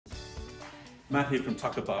Matt here from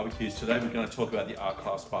Tucker Barbecues. Today we're going to talk about the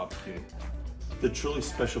R-Class barbecue. The truly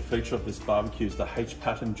special feature of this barbecue is the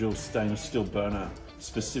H-Pattern dual stainless steel burner,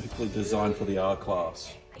 specifically designed for the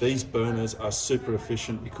R-Class. These burners are super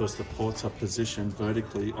efficient because the ports are positioned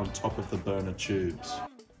vertically on top of the burner tubes.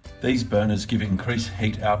 These burners give increased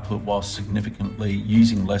heat output while significantly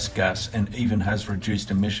using less gas, and even has reduced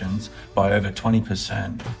emissions by over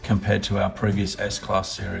 20% compared to our previous S-Class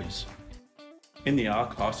series. In the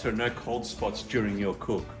R-Class, there are no cold spots during your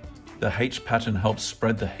cook. The H-Pattern helps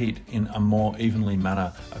spread the heat in a more evenly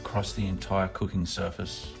manner across the entire cooking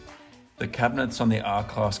surface. The cabinets on the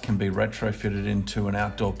R-Class can be retrofitted into an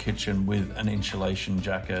outdoor kitchen with an insulation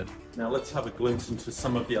jacket. Now let's have a glimpse into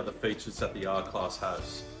some of the other features that the R-Class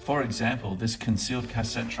has. For example, this concealed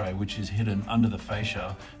cassette tray, which is hidden under the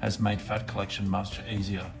fascia, has made fat collection much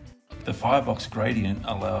easier. The firebox gradient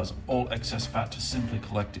allows all excess fat to simply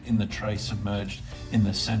collect in the tray submerged in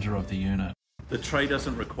the center of the unit. The tray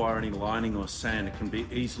doesn't require any lining or sand. It can be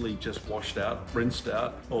easily just washed out, rinsed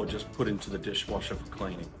out, or just put into the dishwasher for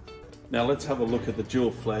cleaning. Now let's have a look at the dual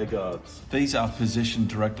flare guards. These are positioned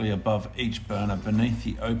directly above each burner beneath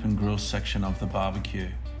the open grill section of the barbecue.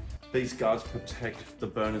 These guards protect the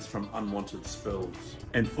burners from unwanted spills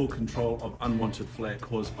and full control of unwanted flare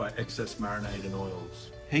caused by excess marinade and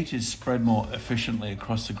oils. Heat is spread more efficiently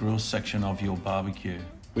across the grill section of your barbecue.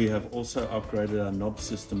 We have also upgraded our knob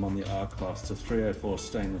system on the R-Class to 304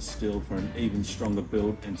 stainless steel for an even stronger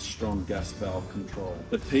build and strong gas valve control.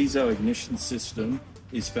 The piezo ignition system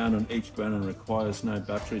is found on each burner and requires no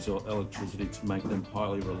batteries or electricity to make them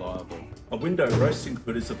highly reliable. A window roasting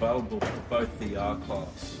hood is available for both the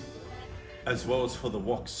R-Class as well as for the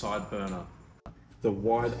wok side burner. The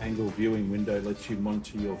wide angle viewing window lets you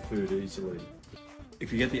monitor your food easily.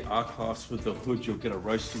 If you get the R-Class with the hood, you'll get a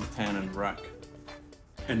roasting pan and rack.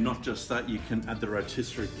 And not just that, you can add the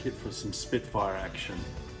rotisserie kit for some Spitfire action.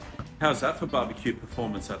 How's that for barbecue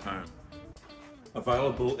performance at home?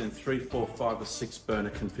 Available in 3, 4, 5 or 6 burner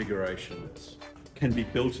configurations. Can be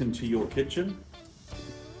built into your kitchen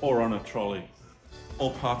or on a trolley.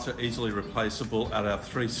 All parts are easily replaceable at our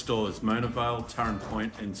 3 stores, Mona Vale, Turren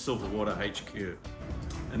Point and Silverwater HQ.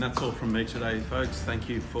 And that's all from me today, folks. Thank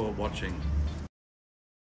you for watching.